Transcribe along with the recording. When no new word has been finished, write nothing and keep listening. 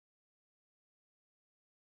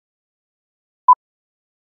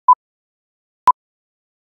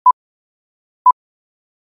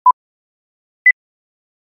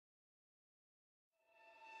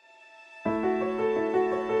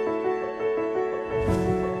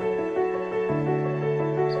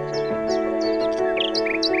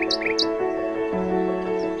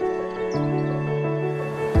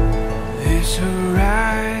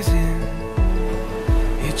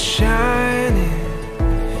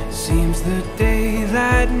as the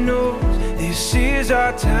daylight knows, this is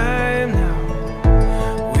our time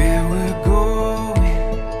now. Where we're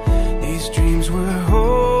going, these dreams we're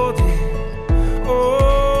holding,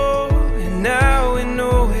 oh, and now we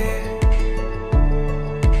know it.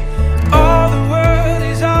 All the world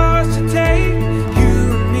is ours to take.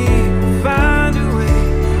 You and me will find a way.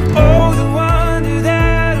 Oh, the wonder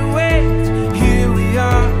that awaits. Here we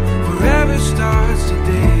are, forever starts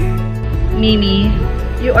today. Mimi,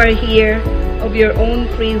 you are here of your own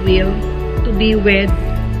free will to be wed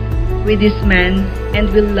with this man, and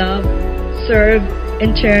will love, serve,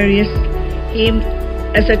 and cherish him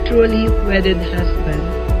as a truly wedded husband.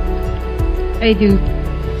 I do.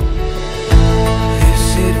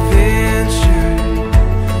 This adventure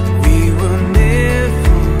we were meant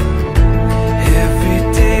for. Every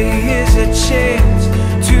day is a chance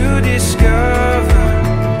to discover.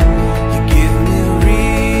 You give me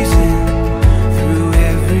reason through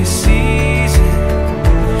every season.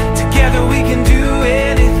 Together we can do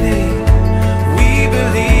anything we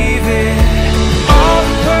believe in. All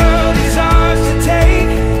the world is ours to take.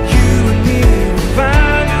 You and me will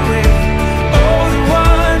find a way. Oh, the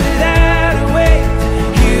wonder that awaits.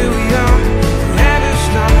 Here we are, forever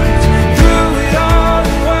starts. Through it all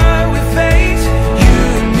and what we face, you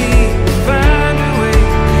and me will find a way.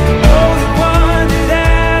 Oh, the wonder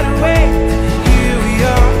that awaits. Here we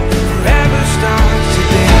are, forever starts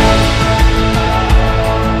today.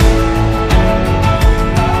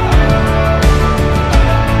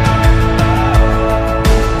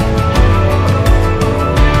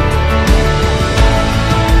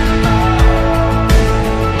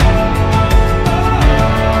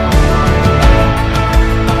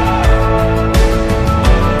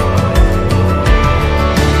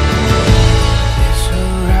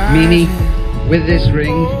 Mimi, with this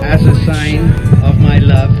ring as a sign of my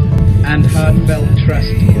love and heartfelt trust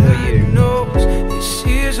for you. Knows this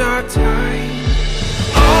is our time.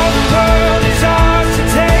 All the world is ours to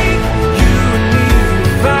take. You and me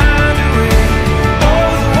will find a way.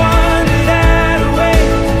 Oh, the wonder that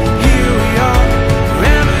awaits. Here we are,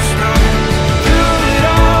 forever starts. Through it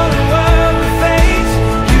all and what we face,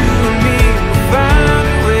 you and me will find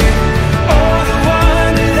a way. Oh, the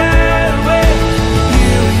wonder that awaits.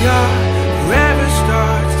 Here we are, forever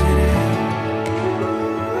starts today.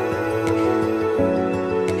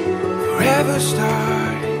 Forever starts.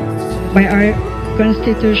 By our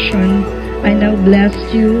Constitution, I now bless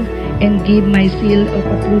you and give my seal of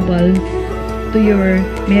approval to your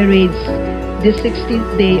marriage this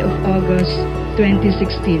 16th day of August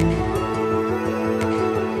 2016.